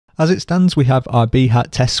As it stands, we have our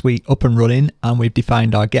Behat test suite up and running, and we've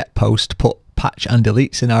defined our get, post, put, patch and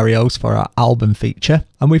delete scenarios for our album feature.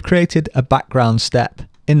 And we've created a background step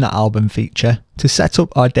in that album feature to set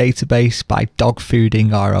up our database by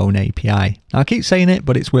dogfooding our own API. Now, I keep saying it,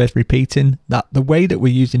 but it's worth repeating that the way that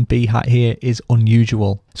we're using Behat here is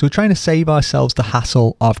unusual. So we're trying to save ourselves the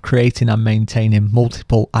hassle of creating and maintaining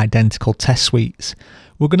multiple identical test suites.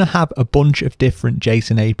 We're going to have a bunch of different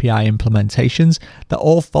JSON API implementations that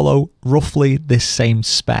all follow roughly this same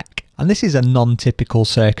spec. And this is a non-typical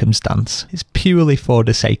circumstance. It's purely for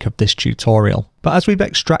the sake of this tutorial. But as we've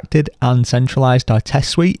extracted and centralized our test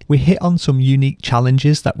suite, we hit on some unique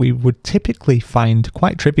challenges that we would typically find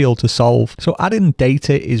quite trivial to solve. So adding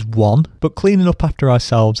data is one, but cleaning up after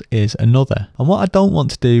ourselves is another. And what I don't want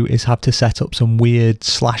to do is have to set up some weird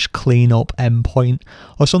 /cleanup endpoint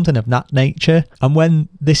or something of that nature. And when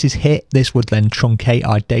this is hit, this would then truncate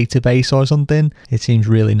our database or something. It seems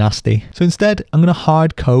really nasty. So instead, I'm going to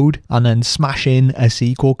hard code and then smash in a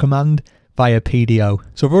SQL command via PDO.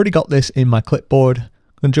 So I've already got this in my clipboard. I'm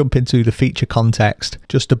going to jump into the feature context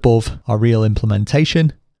just above our real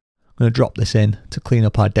implementation. I'm going to drop this in to clean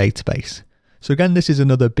up our database. So again, this is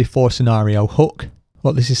another before scenario hook.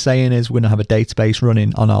 What this is saying is we're going to have a database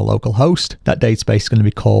running on our local host. That database is going to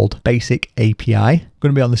be called basic API.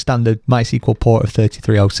 Going to be on the standard MySQL port of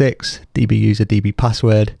 3306, DB user, DB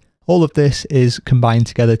password. All of this is combined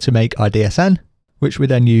together to make our DSN, which we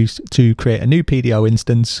then use to create a new PDO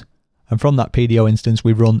instance. And from that PDO instance,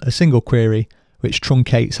 we run a single query which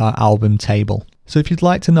truncates our album table. So if you'd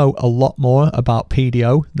like to know a lot more about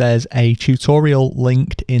PDO, there's a tutorial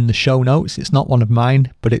linked in the show notes. It's not one of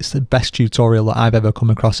mine, but it's the best tutorial that I've ever come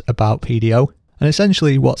across about PDO. And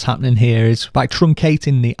essentially what's happening here is by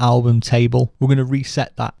truncating the album table, we're going to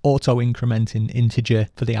reset that auto-incrementing integer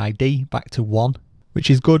for the ID back to 1, which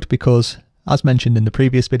is good because, as mentioned in the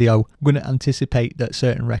previous video, we're going to anticipate that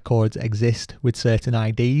certain records exist with certain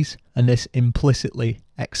IDs, and this implicitly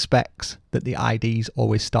expects that the IDs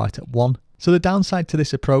always start at 1. So the downside to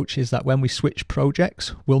this approach is that when we switch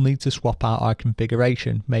projects, we'll need to swap out our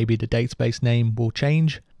configuration. Maybe the database name will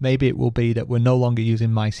change. Maybe it will be that we're no longer using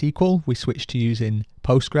MySQL, we switch to using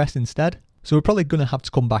Postgres instead. So we're probably going to have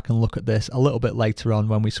to come back and look at this a little bit later on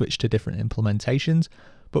when we switch to different implementations.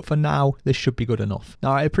 But for now, this should be good enough.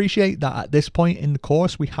 Now, I appreciate that at this point in the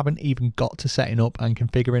course, we haven't even got to setting up and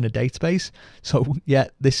configuring a database. So yeah,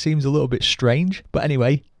 this seems a little bit strange. But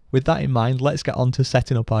anyway, with that in mind, let's get on to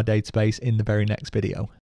setting up our database in the very next video.